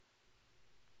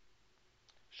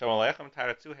Shalom Aleichem,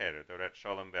 Tara Zuhörer, der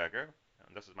Sholem Berger.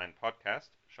 Und das ist mein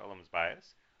Podcast, Sholem's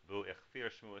Bias, wo ich vier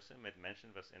Schmusse mit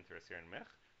Menschen, was interessieren mich,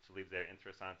 zu lieb sehr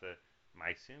interessante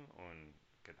Meisim und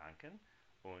Gedanken.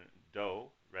 Und da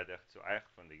rede ich zu euch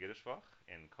von der Yiddish Vokh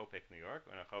in Copic, New York.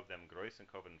 Und ich habe dem größten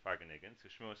Kopen Fargenigen zu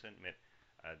schmussen mit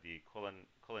die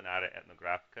culinare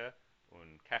Ethnographer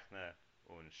und Kechner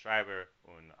und Schreiber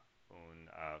und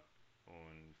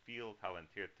viel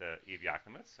talentierte Yves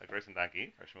Jochnowitz. Grüßen Dank,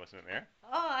 Yves, für Schmuss mit mir.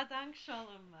 Oh, dank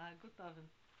Shalom. Guten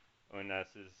Abend. Und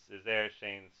es ist sehr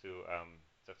schön,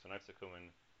 sich zu neu zu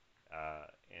kommen,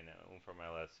 in eine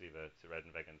informelle Zwiebel zu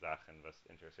reden wegen Sachen, was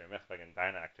interessiert mich wegen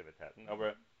deiner Aktivitäten.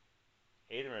 Aber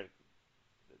jeder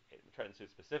treten zu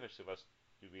spezifisch zu was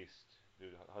du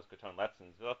hast getan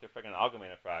letztens, will ich dir fragen eine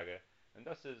allgemeine Frage. Und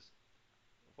das ist,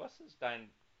 was ist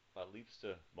dein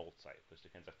liebste Mahlzeit, was du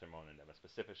kannst auf der Mond nehmen, eine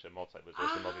spezifische Mahlzeit, was du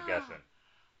hast immer Ah, gegessen?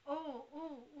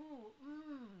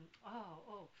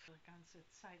 für ganze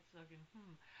Zeit sagen,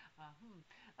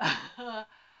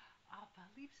 Aber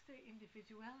liebste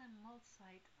individuelle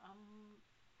Mahlzeit,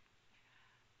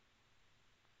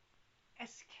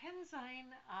 es kann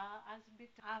sein, als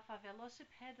mit auf einer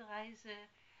Velocipedreise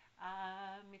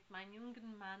mit meinem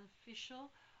jungen Mann Fischl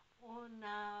und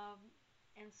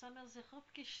in Sommer sich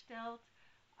aufgestellt,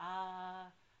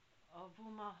 wo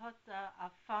man hat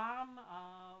eine Farm,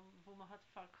 wo man hat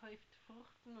verkauft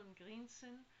Früchten und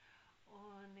Grinsen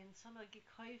und in Sommer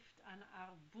gekauft ein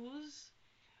Arbus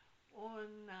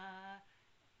und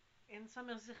in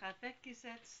Sommer sich hat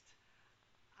weggesetzt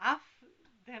auf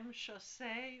dem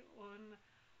Chaussee und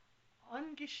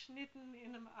angeschnitten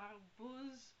in einem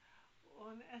Arbus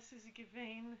und es ist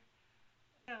gewesen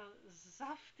der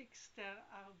saftigste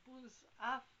Arbus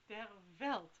auf der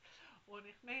Welt. Und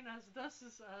ich meine, als das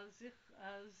ist sich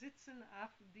sitzen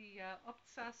auf die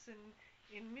Obzassen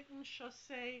inmitten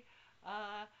Chaussee,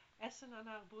 essen an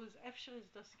Arbus, efter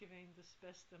ist das gewesen das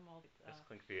beste Mal. Das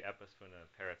klingt wie etwas von einem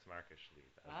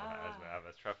Peretz-Markisch-Lied. Ah, Als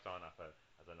man trifft an auf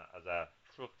eine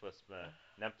Frucht, was man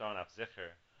nimmt an auf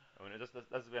sicher. Und das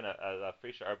ist wie eine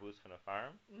frische Arbus von der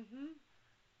Farm. mhm.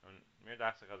 Und mir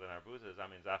dachte ich, als ein Arbus ist,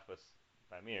 eine Sache, was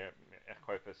bei mir, ich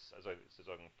kaufe es, also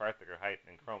sozusagen Fertigerheit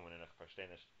in Chromen und ich verstehe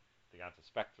nicht das ganze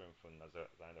Spektrum von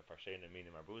seiner verschiedenen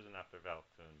Minen Arbusen auf der Welt.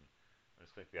 Und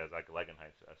es klingt wie eine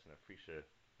Gelegenheit als eine frische,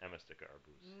 ämestige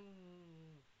Arbus.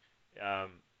 Mm.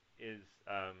 Ähm, ist,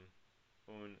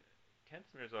 und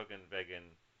kannst du mir sagen,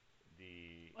 wegen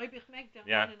die, Ob ich mag der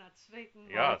ja, einen zweiten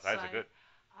ja, das ist Mahlzeit. gut.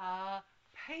 Äh,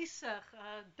 Pesach,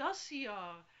 das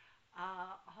Jahr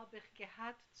habe ich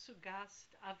gehabt zu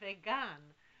Gast a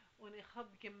Vegan und ich habe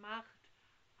gemacht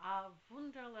a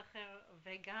wunderlicher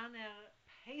veganer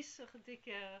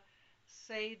Pesach-dicker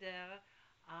Seder.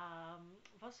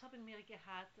 Was haben wir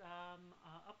gehabt?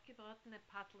 Abgebratene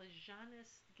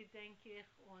Patlıcanes, gedenke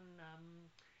ich,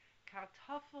 und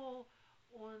Kartoffel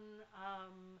und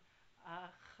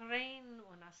Chrein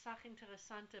und eine Sache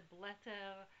interessante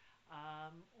Blätter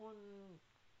und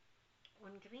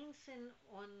Grinsen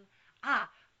und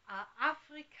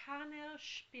Afrikaner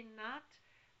Spinat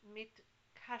mit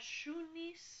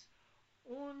Cashews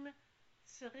und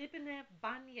zerriebene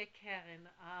Banjekern.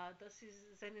 Das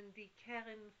sind die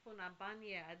Kern von einer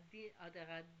Banje oder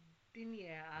einer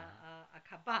Dinje, Mhm. a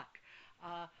Kabak.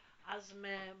 Äh, Als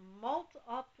man malt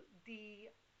ab die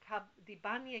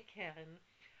Banjekern,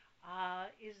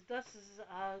 ist das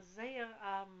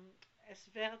sehr,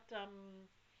 es wird,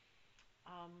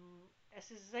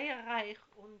 es ist sehr reich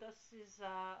und das ist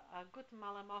gut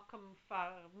Malamakum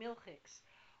für Milchigs.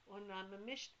 Und man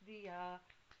mischt die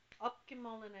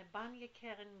abgemahlene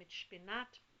Banjekern mit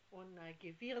Spinat und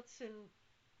Gewürzen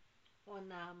und,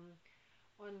 man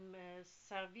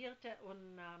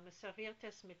serviert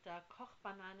es mit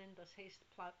Kochbananen, das heißt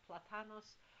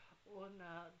Platanos. Und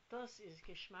das ist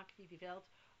Geschmack wie die Welt.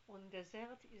 Und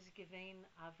Dessert ist gewesen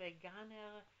ein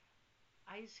veganer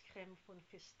Eiscreme von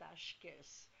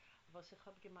Fistachkes, was ich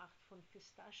habe gemacht von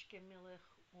Fistachkemilch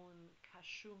und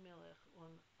Cashewmilch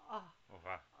und Oh,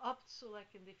 wow.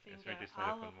 abzulecken die Es wird Finger. die Sinne von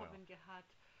Alle Moel. haben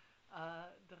gehabt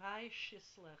 3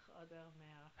 Schüsseln oder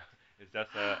mehr. Ist das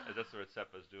ein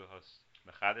Rezept, was du hast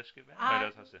mechanisch gewählt? Oder Äh,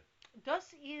 das hast du?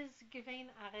 Das ist gewesen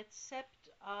ein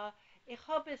Rezept. Ich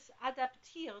habe es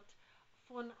adaptiert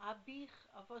von einem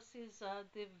Buch, was ist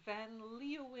der Van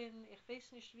Leeuwen, ich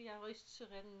weiß nicht, wie er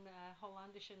auszureden,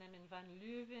 holländische Namen Van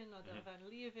Leeuwen oder Mhm. Van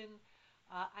Leeuwen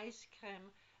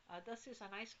Eiscreme. Das ist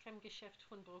ein Eiscreme-Geschäft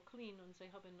von Brooklyn und sie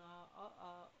haben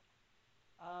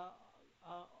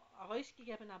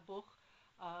herausgegeben ein Buch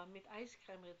mit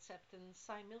Eiscreme-Rezepten,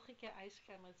 sei milchige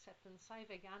Eiscreme-Rezepten, sei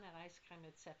vegane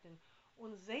Eiscreme-Rezepten.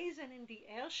 Und sie sind die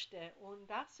Erste und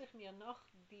das ist mir noch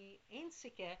die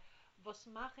Einzige, was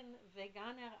machen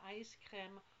veganer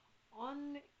Eiscreme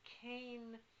und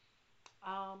kein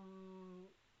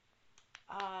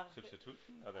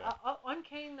Substituten oder? on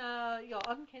kein ja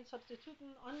on kein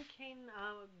Substituten on kein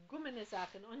gummene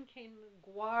Sachen on kein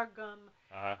Guargum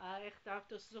ich darf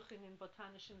das suchen in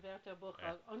botanischen Wörterbuch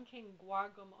on kein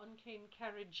Guargum on kein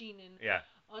Carrageenan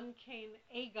on kein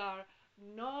Agar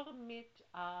nur mit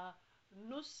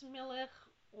Nussmilch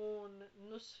und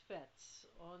Nussfett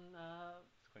und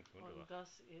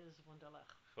das ist wunderlich.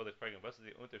 Ich wollte fragen, was ist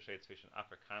der Unterschied zwischen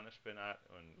afrikanischer Spinat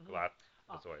und glatt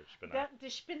besäuert Spinat? Der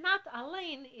Spinat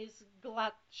allein ist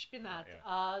glatt Spinat.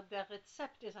 Der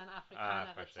Rezept ist ein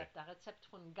Afrikaner-Rezept, der Rezept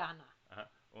von Ghana.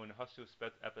 Und hast du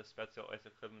etwas speziell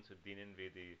ausgegeben zu dienen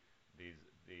wie die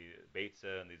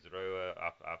Beize und die Zrohe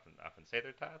auf den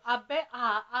Sedertat? A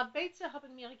Beize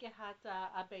haben wir gehabt,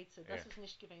 a Beize, das ist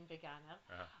nicht gewesen Veganer.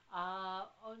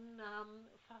 Und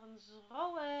von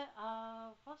Zrohe,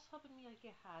 was haben wir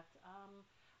gehabt?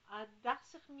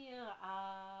 Das ich mir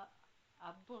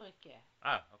Burke.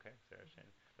 Okay, sehr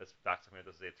schön. Das dachte ich mir,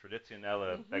 das ist die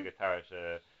traditionelle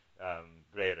vegetarische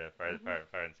Brede für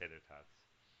den Sedertat.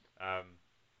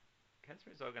 Kannst du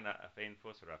mir sagen, auf einen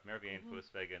Fuß oder auf mehr wie einen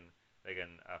Fuß wegen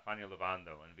Fania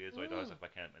Lewando und wie soll das sich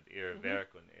bekannt mit ihr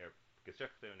Werk und ihr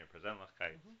Geschichte und ihr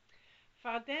Persönlichkeit?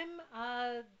 Vor dem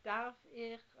darf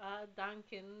ich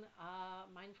danken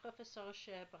mein Professor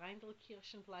Breindl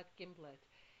Kirchenblatt Gimblet.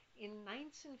 In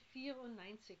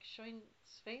 1994, schon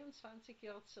 22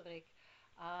 Jahre zurück,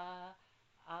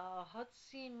 hat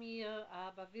sie mir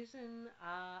bewiesen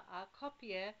eine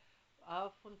Kopie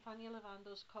von Fania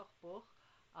Lewandos Kochbuch,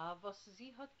 was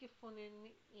sie hat gefunden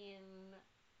in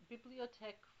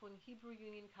Bibliothek von Hebrew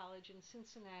Union College in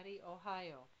Cincinnati,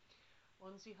 Ohio.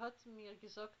 Und sie hat mir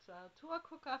gesagt, tu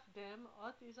guck auf dem,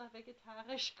 ist ein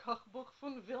vegetarisch Kochbuch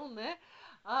von Vilna.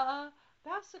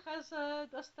 Das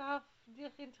darf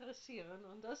dich interessieren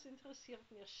und das interessiert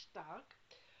mich stark.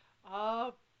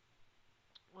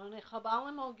 Und ich habe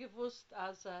allemal gewusst,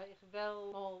 ich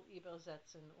will mal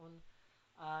übersetzen und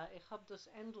ich habe das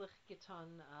endlich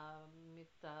getan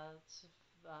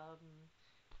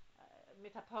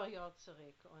mit ein paar Jahren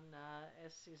zurück und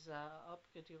es ist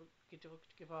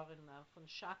abgedruckt geworden von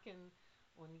Schaken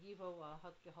und Jivo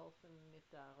hat geholfen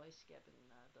mit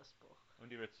rausgeben das Buch. Und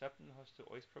die Rezepten hast du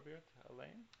ausprobiert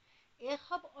allein? Ich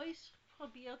habe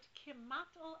ausprobiert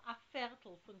knapp ein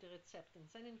Viertel von den Rezepten.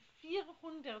 Es sind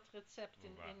 400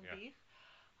 Rezepten in Buch.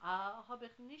 Habe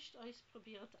ich nicht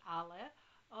ausprobiert alle,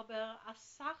 aber eine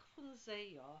Sache von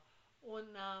sie ja.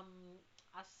 Und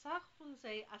eine Sache von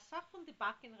den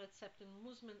Backenrezepten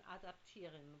muss man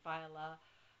adaptieren, weil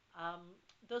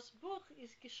das Buch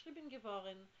ist geschrieben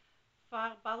geworden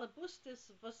für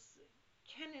Balabustes, was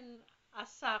kennen eine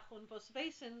Sache und was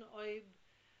wissen,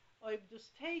 ob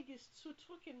das Teig ist zu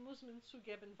trocken, muss man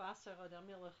zugeben Wasser oder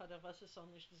Milch oder was es soll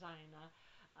nicht sein.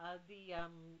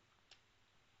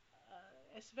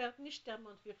 Es wird nicht der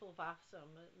Mund, wie viel Wasser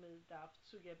man darf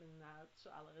zugeben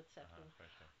zu allen Rezepten.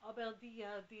 Aber die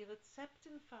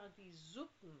Rezepten für die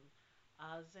Suppen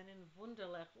sind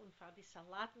wunderlich und für die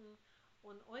Salaten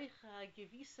und auch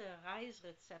gewisse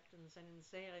Reisrezepten sind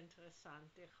sehr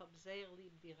interessant. Ich habe sehr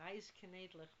lieb die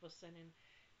Reisknädlich, was sind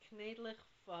knädlich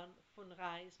von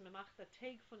Reis. Man macht einen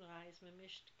Teig von Reis, man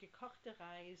mischt gekochte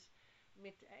Reis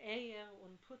mit Eier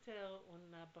und Butter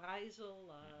und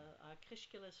Breisel,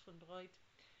 Krischkeles von Brot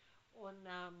und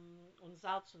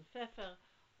Salz und Pfeffer.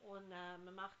 Und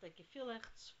man macht ein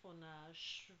Gefüllechts von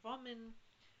Schwammen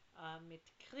mit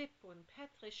Kripp und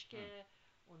Petrischke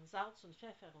und Salz und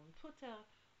Pfeffer und Butter.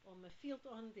 Und man füllt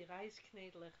an die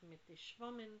Reisknädlich mit den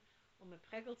Schwammen und man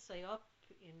prägelt sie ab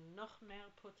in noch mehr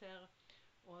Butter.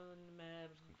 Und man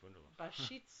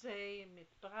beschießt sie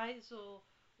mit Breisel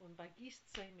und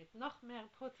begießt sie mit noch mehr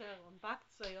Butter und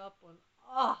backt sie ab und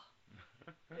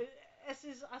es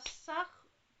ist eine Sache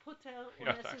Butter und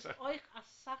es ist euch eine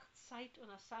Sache Zeit und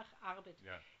eine Sache Arbeit.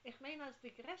 Ich meine, als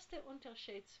der größte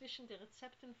Unterschied zwischen den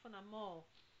Rezepten von Amol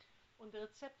und den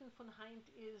Rezepten von Heint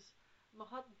ist,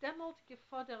 man hat damals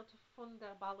gefordert von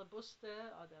der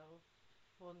Balabuste oder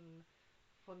von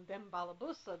dem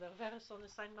Balabus oder wer es soll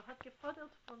sein, man hat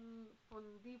gefordert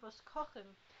von die, was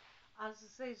kochen, also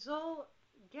sie soll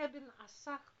geben eine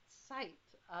Sache Zeit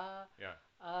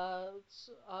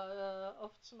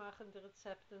aufzumachen, die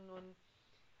Rezepten und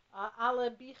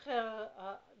alle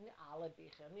Bücher,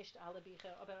 nicht alle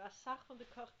Bücher, aber eine Sache von den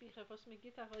Kochbüchern, was mir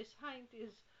geht heraus heint,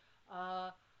 ist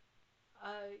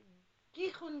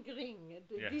Gich und Gring.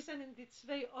 Die sind die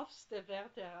zwei oftsten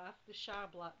Wörter auf den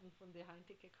Scharblatten von den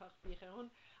heutigen Kochbüchern.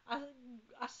 Und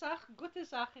Sach gute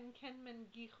Sachen kann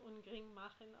man gich und gering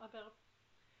machen, aber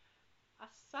a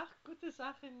Sach gute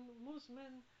Sachen muss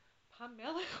man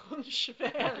pamelig und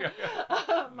schwer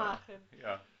machen.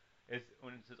 Ja.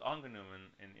 Und es ist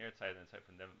angenommen in ihrer Zeit, in der Zeit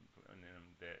von dem,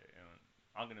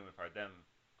 angenommen für dem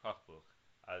Kochbuch,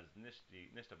 als nicht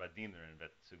der Bedienerin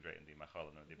wird zubereiten, die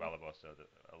Machallen und die Balabossa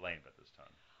allein wird es tun.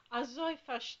 Also ich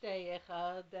verstehe ich,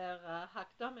 der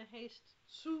Hakdame heißt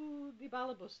zu die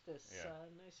Ballabustes. Ja.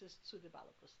 Es ist zu die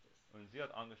Ballabustes. Und sie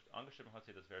hat angeschrieben, hat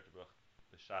sie das Wörterbuch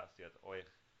beschafft, sie hat euch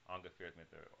angeführt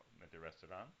mit der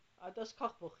Restaurant. Das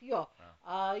Kochbuch, ja.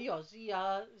 Ja. Ja,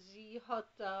 sie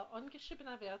hat angeschrieben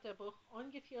ein Wörterbuch,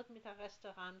 angeführt mit einem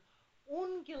Restaurant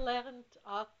und gelernt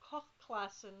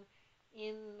Kochklassen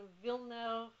in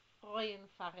Vilna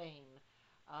Freuenverein.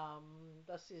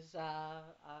 Das ist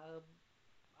eine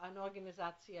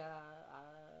Organisation,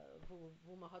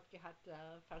 wo man hat gehabt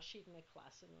verschiedene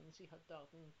Klassen und sie hat dort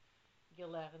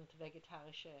gelernt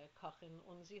vegetarische Kochen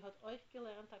und sie hat euch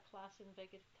gelernt eine Klasse in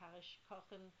vegetarisch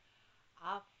Kochen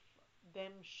auf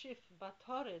dem Schiff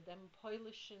Batore, dem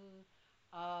polnischen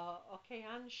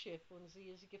Okeanschiff und sie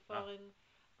ist gefahren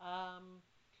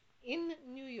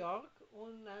in New York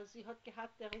und sie hat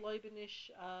gehabt der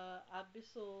Leubenisch ein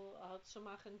bisschen zu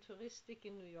machen Touristik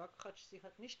in New York, sie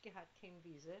hat nicht gehabt kein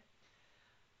Visa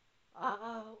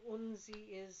und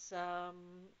sie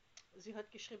hat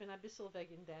geschrieben ein bisschen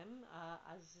wegen dem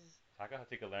Saga hat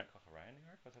sie gelernt Kocherei in New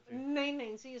York? Was hat sie?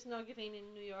 Nein, sie ist noch gewesen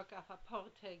in New York auf ein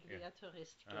paar Tage wie Ja. ein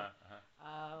Tourist. Aha,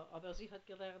 aha. Aber sie hat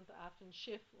gelernt auf dem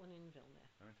Schiff und in Vilna.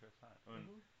 Oh, interessant.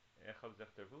 Und ich habe sich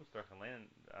der Wust durch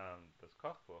allein das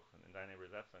Kochbuch in deiner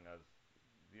Übersetzung, als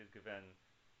sie ist gewesen,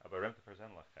 aber berühmte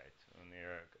Persönlichkeit. Und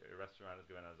ihr Restaurant ist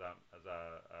gewesen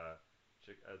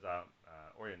als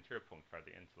Orientierpunkt für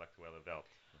die intellektuelle Welt.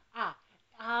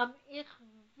 Ich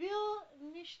will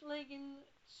nicht legen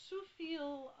zu viel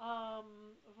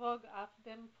Wog auf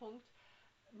dem Punkt.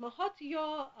 Man hat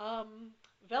ja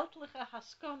weltliche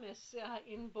Haskomes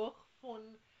im Buch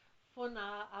von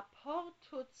ein paar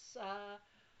Tutz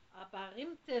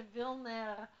berühmte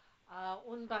Wilner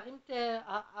und berühmte,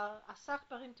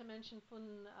 berühmte Menschen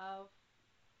von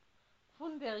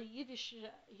der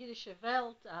jüdische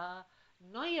Welt,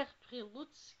 Neuer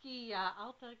Prilutski,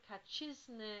 alter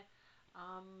Kaczysny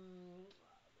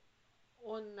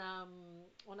und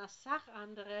eine Sache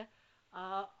andere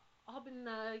haben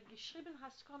geschrieben,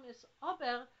 Haskomes,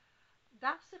 aber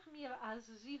dachte ich mir,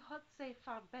 also sie hat sie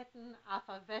verbeten auf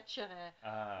eine Wäschere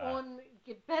und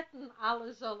gebeten,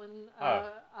 alle sollen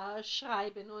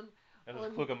schreiben. Das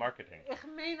ist kluge Marketing. Ich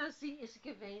meine, sie ist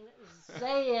gewesen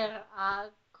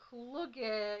sehr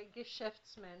kluge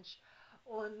Geschäftsmensch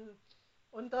und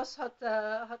das hat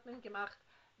man gemacht.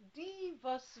 Die,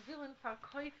 was willen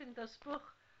verkaufen, das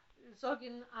Buch,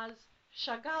 sagen, als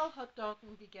Chagall hat dort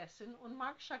gegessen und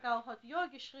Marc Chagall hat ja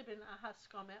geschrieben,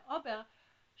 Haskomme, aber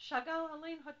Chagall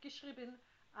allein hat geschrieben,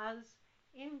 als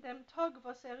in dem Tag,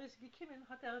 was ist gekommen,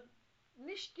 hat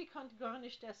nicht gekonnt gar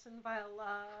nicht essen, weil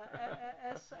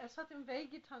es hat ihm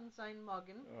wehgetan sein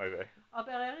Magen.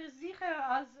 Aber ist sicher,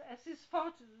 als es ist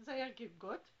fort sehr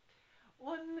gut.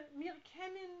 Und wir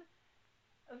können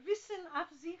wissen auf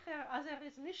sicher, als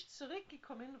ist nicht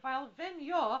zurückgekommen, weil wenn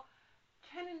ja,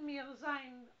 können wir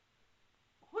sein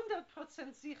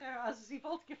 100% sicher, als sie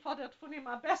wollte gefordert von ihm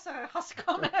ein besserer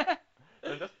Haskomme.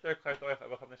 Und das erklärt euch,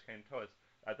 aber ich habe nicht keinen Toast.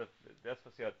 Das,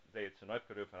 was sie jetzt zu neu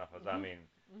gerufen hat, was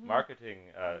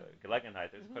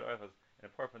Marketing-Gelegenheit ist, erklärt euch, was in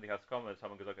ein paar von den Haskomes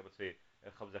haben gesagt, aber ich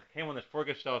habe sich keinem nicht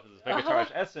vorgestellt, dass es vegetarisch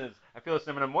Essen ist. Ich will es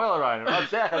in einen Mäuel rein. Und ich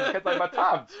kann es like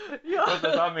batamt. Das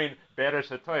ist,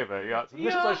 bayerische Teufel. Ja, es ist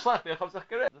nicht so schlecht, ich habe sich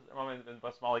geredet.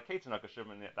 Was Molly Cates noch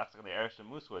geschrieben, dachte ich in der ersten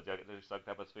Muswood, die hat gesagt,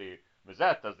 etwas wie,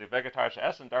 Mazet, dass die vegetarische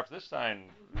Essen darf nicht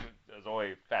sein, so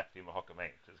fett, wie man auch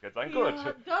gemeint. Es geht sein gut.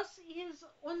 Ja, das ist,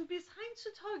 und bis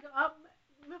heutzutage,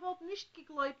 mir wird nicht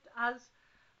geglaubt, als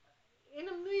in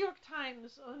dem New York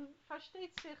Times, und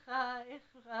versteht sich, ich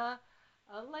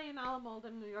lehne allemal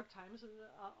dem New York Times,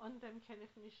 und dem kann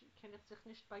ich sich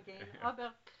nicht begehen,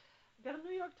 aber der New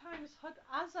York Times hat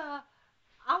also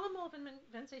allemal,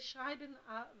 wenn sie schreiben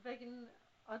wegen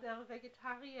oder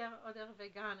Vegetarier oder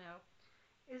Veganer,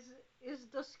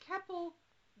 ist das Kapitel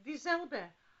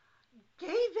dieselbe. Geh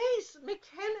weiß, wir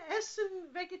können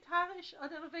essen vegetarisch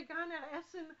oder veganer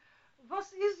essen.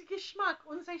 Was ist Geschmack?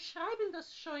 Und sie schreiben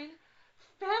das schon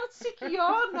 40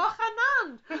 Jahre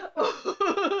nacheinander.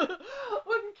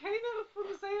 Und keiner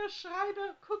von seinen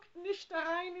Schreiber guckt nicht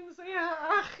rein in seine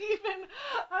Archiven.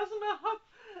 Also man hat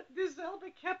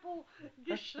dieselbe Keppel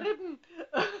geschrieben.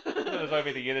 So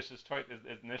wie die Jiddisch ist teut,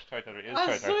 ist nicht teut oder ist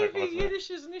teut. So wie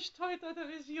Jiddisch ist nicht teut oder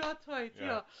ist ja teut,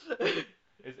 ja.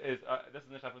 Das ist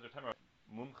nicht auf unser Thema.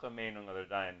 Mumche Meinung oder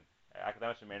dein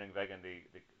akademische Meinung wegen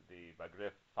die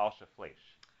Begriff falsche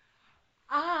Fleisch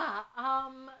in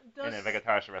ein Das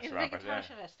vegetarisches in Restaurant.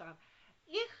 vegetarische Restaurant.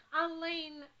 Ich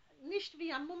allein, nicht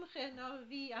wie ein Mumche, nur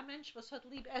wie ein Mensch, was hat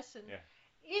lieb essen. Ja.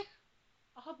 Ich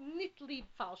hab nicht lieb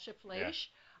falsche Ja.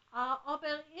 Fleisch,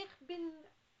 aber ich bin,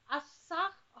 als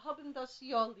Sach haben das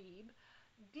ja lieb.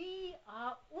 Die,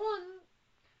 und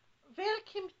wer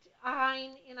kommt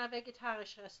rein in ein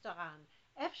vegetarisches Restaurant?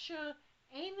 Efter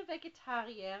ein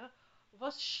Vegetarier,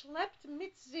 was schleppt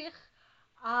mit sich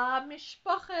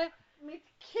Mischpoche mit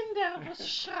Kindern, was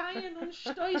schreien und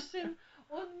stößen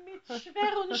und mit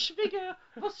schweren Schwieger,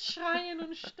 was schreien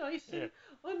und stößen. Ja.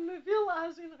 Und man will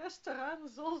also im Restaurant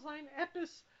soll sein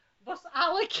etwas, was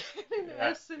alle können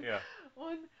essen. Ja.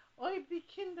 Und ob die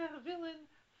Kinder willen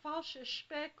falsche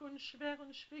Speck und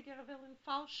schweren Schwieger willen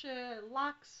falsche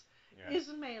Lachs,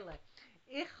 ist Mehle.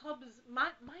 Ich habe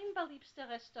mein beliebster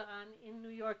Restaurant in New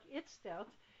York ist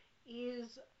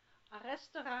ein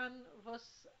Restaurant,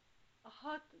 was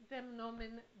hat den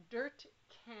Namen Dirt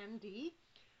Candy.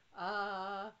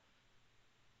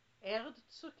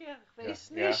 Erdzucker, ich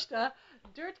weiß nicht.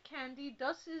 Dirt Candy,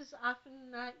 das ist auf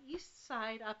der East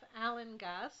Side auf Allen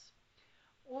Gas.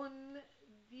 Und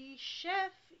die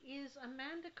Chef ist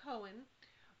Amanda Cohen.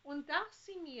 Und da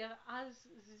sie mir, als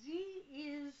sie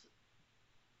ist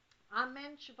ein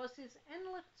Mensch, was ist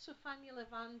ähnlich zu Fania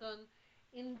Lewando,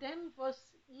 in dem,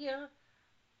 was ihr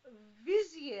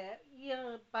Visie,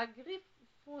 ihr Begriff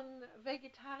von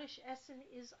vegetarisch Essen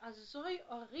ist, so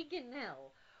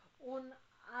originell und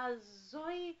so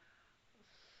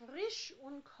frisch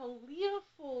und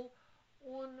koloriervoll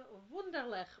und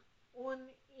wunderlich.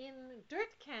 Und in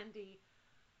Dirt Candy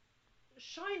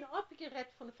schein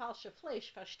abgerät von falschem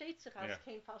Fleisch, versteht sich als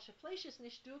kein falsches Fleisch ist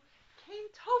nicht du,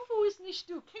 kein Tofu ist nicht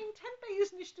du, kein Tempeh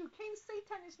ist nicht du, kein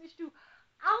Seitan ist nicht du,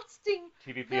 als Ding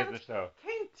TVP ist nicht da.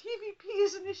 Kein TVP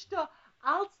ist nicht da,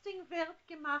 als Ding wird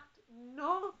gemacht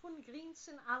nur von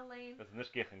Grinsen allein. Das ist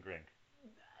nicht Gich und Gring.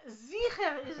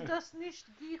 Sicher ist das nicht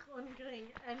Gich und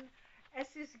Gring. Und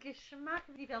es ist Geschmack,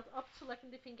 die Welt abzulecken,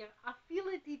 die Finger. Auch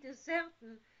viele die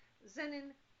Desserten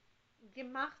sind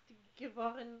gemacht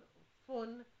geworden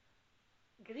von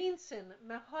Grinsen.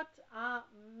 Man hat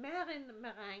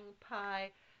Meringue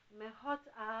Pie, man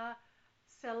hat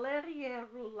Celery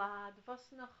Roulade.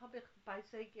 Was noch habe ich bei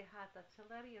sie gehabt?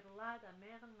 Celery Roulade,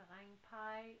 Meringue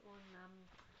Pie und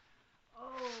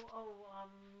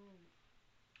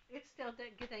jetzt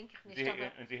gedenke ich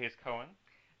nicht. Und sie heißt Cohen?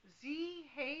 Sie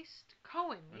heißt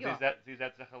Cohen, und ja. Sie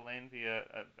setzt sich allein wie,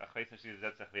 ich weiß nicht, sie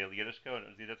setzt sich wie Jiddisch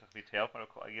und sie setzt sich wie Teil von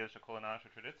der jiddische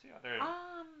kulinarische Tradition?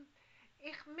 Oder?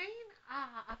 Ich meine,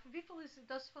 auf wie viel ist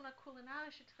das von der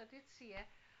kulinarischen Tradition?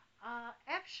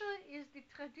 Efter ist die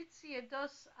Tradition,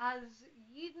 dass als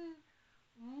jeden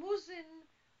müssen,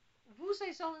 wo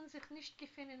sie sollen sich nicht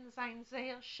gefunden sein,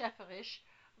 sehr schäferisch,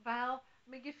 weil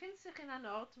man befindet sich in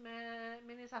einem Ort,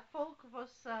 man ist ein Volk,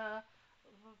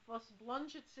 was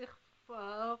blondet sich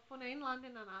von einem Land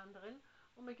in einen anderen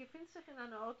und man befindet sich in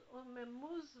einem Ort und man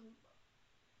muss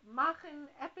machen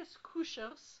etwas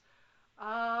Kuschers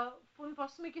von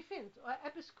was man gefindet.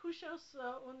 Etwas Kuschers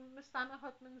und mit Stana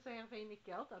hat man sehr wenig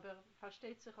Geld, aber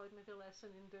versteht sich, heute man will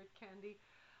essen in Dirt Candy,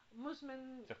 muss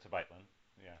man sich zu beiteln.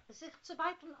 Sich zu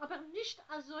beiteln, aber nicht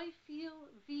so viel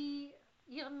wie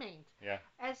ihr meint.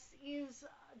 Es ist,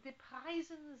 die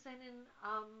Preise sind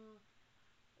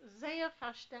sehr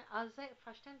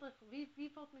verständlich, wie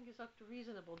wird man gesagt,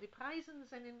 reasonable. Die Preise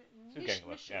sind nicht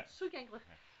zugänglich.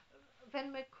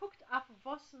 Wenn man guckt, auf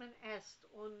was man isst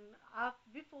und auf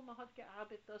wie viel man hat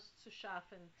gearbeitet, das zu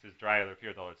schaffen. Es ist $3 oder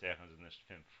 $4 zu essen, es ist nicht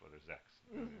 5 oder 6.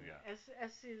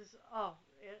 Es ist,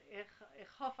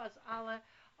 ich hoffe, dass alle,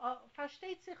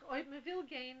 versteht sich, ob man will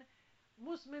gehen,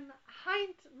 muss man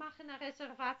heint machen eine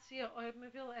Reservation, ob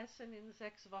man will essen in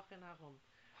 6 Wochen herum.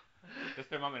 Das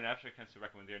ist der Moment, After kannst du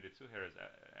rekommendieren, die Zuhörer,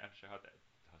 After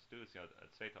hast du es ja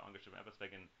zweite angeschrieben, etwas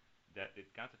wegen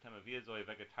das ganze Thema, wie soll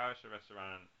vegetarische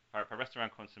Restaurant, für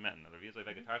Restaurantkonsumenten, oder wie soll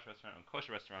vegetarische Restaurant und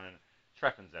koscher Restaurant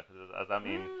treffen sich. Also, I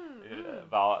mean,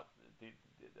 weil die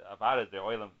der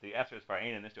Oil, die Esser ist für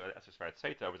einen, nicht der Esser ist für ein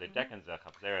zweiter, aber sie decken sich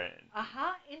auf sehr...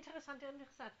 Aha, interessant.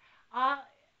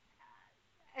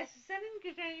 Es sind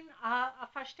gewesen,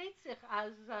 versteht sich,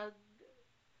 als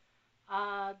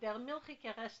der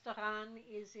milchige Restaurant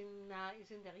ist in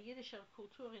der jiddischen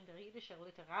Kultur, in der jiddischen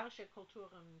literarischen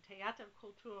Kultur und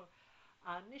Theaterkultur,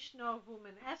 nicht nur wo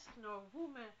man isst, nur wo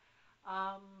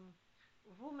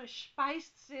man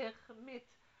speist sich mit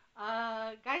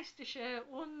geistige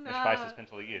und Man speist das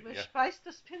Pintel Yid. man speist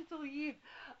das Pintel Yid.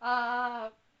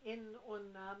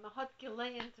 und man hat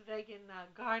gelernt wegen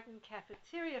Garden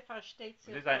Cafeteria, versteht Und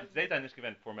sich. sie sind nicht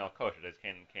gewinnt formell koscher, das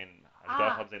kein Asgach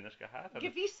Ah, haben sie nicht gehabt.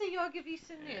 gewisse ja,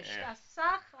 gewisse nicht. Ja. Das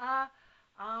Sach,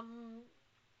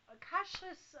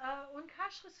 Kaschres und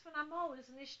Kaschres von Amol ist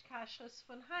nicht Kaschres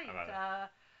von Heint. Aber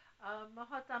Man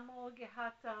hat Amol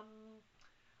gehabt, man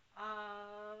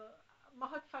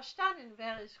hat verstanden,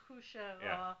 wer ist Kusher.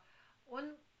 ja.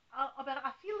 Und aber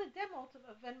auch viele Demos,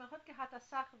 wenn man hat gehabt, das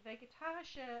Sache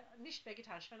vegetarische, nicht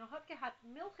vegetarisch, wenn man hat gehabt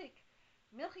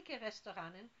milchige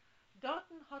Restauranten, dort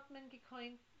hat man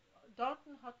gekocht, dort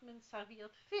hat man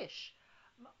serviert Fisch.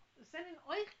 Sind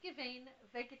euch gewesen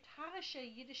vegetarische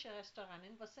jiddische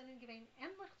Restauranten, was sind gewesen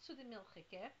ähnlich zu den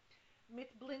milchige,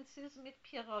 mit Blinzes, mit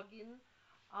Pirogin,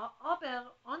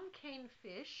 aber on kein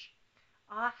Fisch.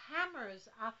 Hammers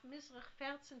auf Misrach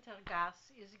 14.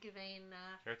 Gas ist gewesen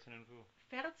 14 und wo?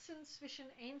 14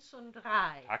 zwischen 1 und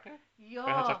 3. Hacke? Ja.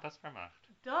 Wer hat sich das vermacht?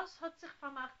 Das hat sich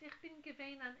vermacht. Ich bin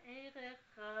gewesen an Erich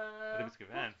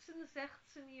 15,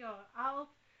 16 Jahre alt.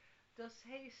 Das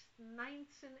heißt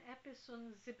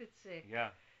 1970.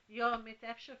 Ja. Ja, mit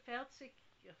efter 40.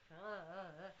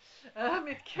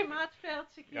 Mit Kemat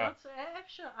 40 Jahren, so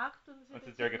efter 78. Und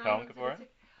ist dir gefallen geworden?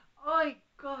 Oh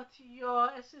Gott,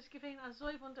 ja, es ist gewesen so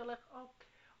wunderlich. Oh.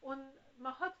 Und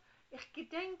man hat, ich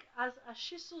gedenk, als eine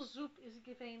Schüssel Suppe ist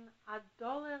gewesen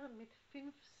 $1 mit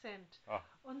 5 Cent. Oh.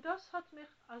 Und das hat mich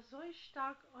so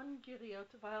stark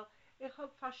angerührt, weil ich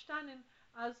habe verstanden,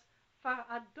 als für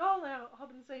 $1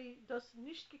 haben sie das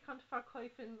nicht gekannt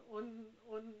verkaufen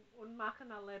und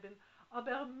machen ein Leben.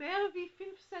 Aber mehr wie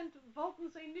 5 Cent wollten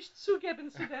sie nicht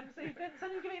zugeben zu dem. Sie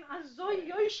sind gewesen so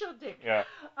jöscherdick. Ja.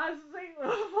 Also sie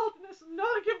wollten es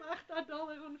nur gemacht,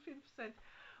 $1 und 5 Cent.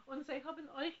 Und sie haben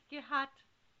euch gehabt,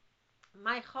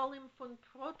 mein Cholim von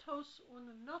Protos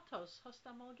und Notos. Hast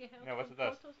du mal gehört Ja, was von ist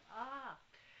das? Protos?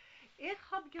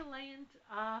 Ich habe gelernt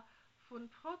von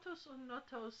Protos und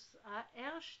Notos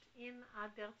erst in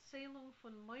der Erzählung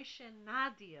von Moshe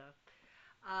Nadir.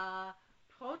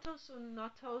 Protos und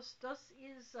Notos, das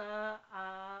ist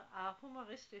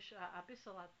humoristisch, ein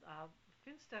bisschen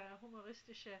finstere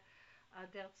humoristische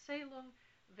Erzählung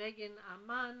wegen einem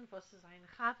Mann, was sein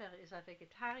Chaver ist, ein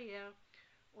Vegetarier,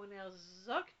 und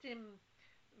sagt ihm,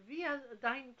 wie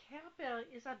dein Körper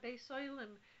ist ein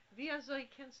Beisäulem, wie soll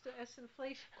kannst du essen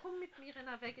Fleisch? Komm mit mir in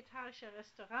ein vegetarisches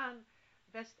Restaurant,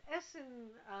 wirst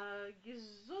essen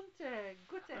gesunde,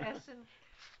 gute Essen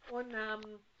und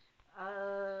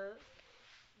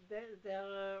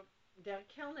der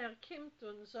Kellner kommt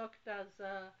und sagt, dass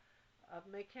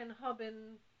wir können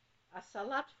haben ein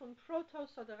Salat von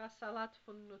Protos oder ein Salat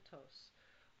von Nutos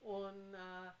und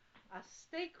ein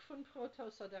Steak von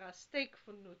Protos oder ein Steak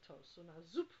von Nutos und eine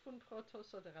Suppe von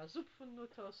Protos oder eine Suppe von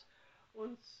Nutos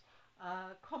und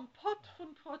Kompott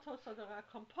von Protos oder ein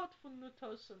Kompott von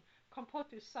Nutos und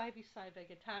Kompott ist sei wie sei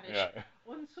vegetarisch. Ja.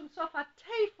 Und zum Sof ein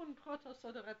Tee von Protos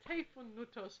oder ein Tee von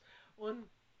Nutos und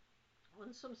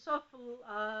zum Sof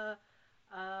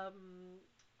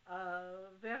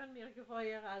wären wir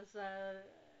gewohnt, als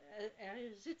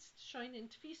sitzt schon in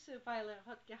Twisse, weil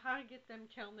hat gehargert dem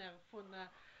Kellner von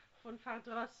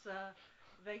Verdross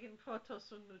wegen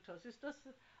Protos und Nutos. Ist das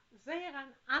sehr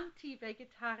ein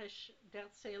anti-vegetarisch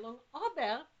Erzählung,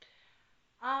 aber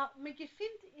man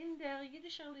findet in der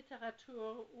jiddischen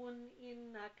Literatur und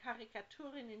in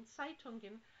Karikaturen in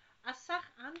Zeitungen eine Sach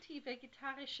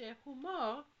anti-vegetarische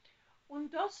Humor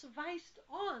und das weist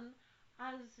an,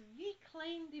 als wie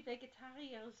klein die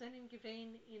Vegetarier sind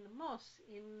gewesen in Moss,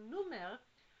 in Nummer,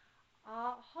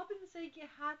 haben sie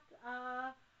gehabt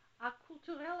eine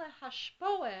kulturelle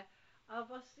Haspoe,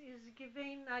 was ist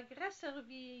gewesen größer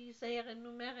wie ihre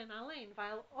Nummern allein,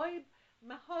 weil ob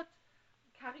man hat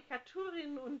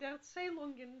Karikaturen und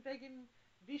Erzählungen wegen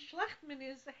wie schlecht man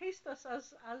ist, heißt das,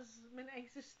 als man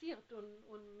existiert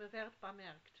und man wird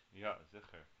bemerkt. Ja,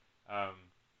 sicher.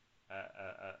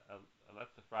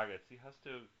 Letzte Frage. Hast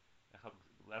du, ich habe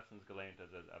letztens gelernt,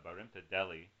 dass ein berühmter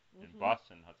Deli in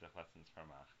Boston hat sich letztens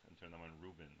vermacht, unter dem Namen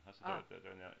Reuben. Hast du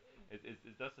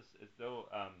ist das ist so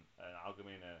ein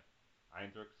allgemeiner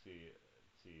Eindruck, sie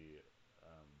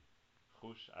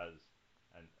Chush als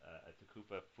ein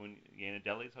Tekufa von jenen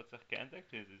Delis hat sich geändert?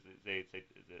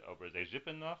 Aber sie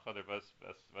jippen noch, oder was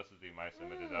ist die meiste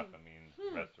mit der Sache,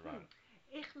 Restaurant?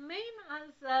 Ich meine,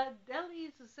 als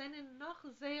Delis sind noch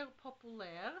sehr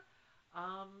populär.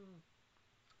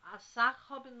 Sach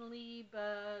haben lieb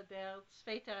der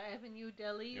Zweite Avenue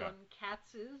Deli und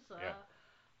Katz's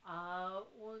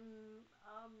und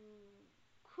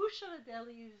kuschere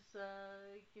Delis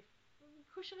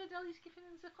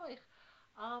gefunden sich euch.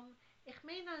 Ich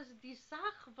meine, als die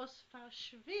Sache, was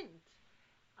verschwindet,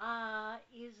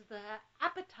 ist der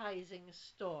Appetizing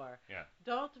Store. Ja.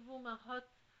 Dort, wo man hat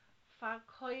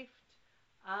verkauft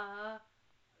äh,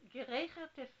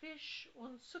 geräucherte Fisch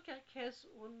und Zuckerkäse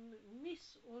und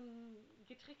Nis und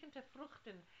getrocknete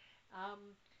Früchten.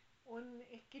 Und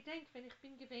ich gedenke, wenn ich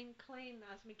bin gewesen klein,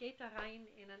 als man geht da rein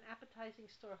in einen Appetizing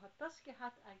Store, hat das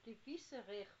gehabt ein gewisses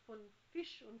Recht von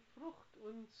Fisch und Frucht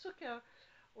und Zucker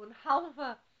und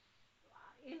Halve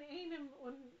in einem.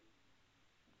 Und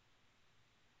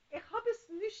ich habe es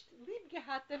nicht lieb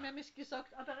gehabt, wenn man mich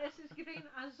gesagt, aber es ist gewesen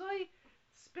so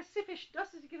spezifisch,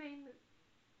 das ist gewesen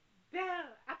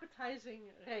der appetizing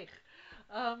Reich.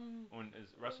 Und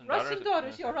ist Russian Russian Daughters?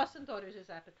 Daughters, ja, Russian Daughters ist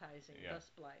appetizing, Ja.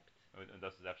 das bleibt. Und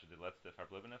das ist actually die letzte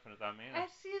verbliebene von der Armee?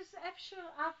 Es ist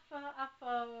öfter auf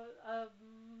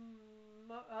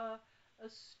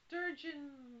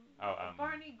Sturgeon,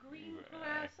 Barney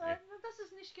Greengrass. Das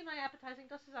ist nicht genau appetizing,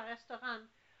 das ist ein Restaurant.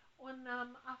 Und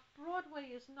auf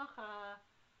Broadway ist noch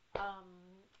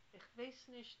ich weiß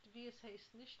nicht, wie es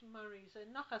heißt, nicht Murray's,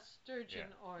 noch ein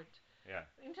Sturgeon-Ort. Ja.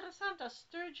 Interessant, das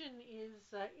Sturgeon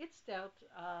ist jetzt dort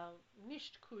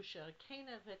nicht koscher.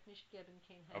 Keiner wird nicht geben,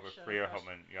 kein Hescher. Aber früher hat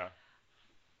man, ja.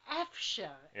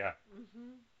 Efter. Ja.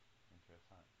 Mhm.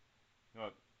 Interessant.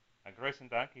 Nur, einen großen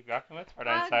Dank, Jochnowitz, für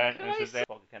deine Zeit. Und es ist sehr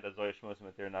gekannt, dass ich muss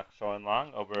mit dir nach schon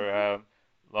lang, aber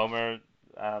lassen wir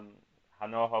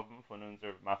Hanno haben von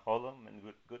unserer Macholem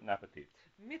und guten Appetit.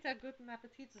 Mit einem guten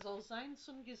Appetit soll sein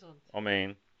zum Gesund. Amen.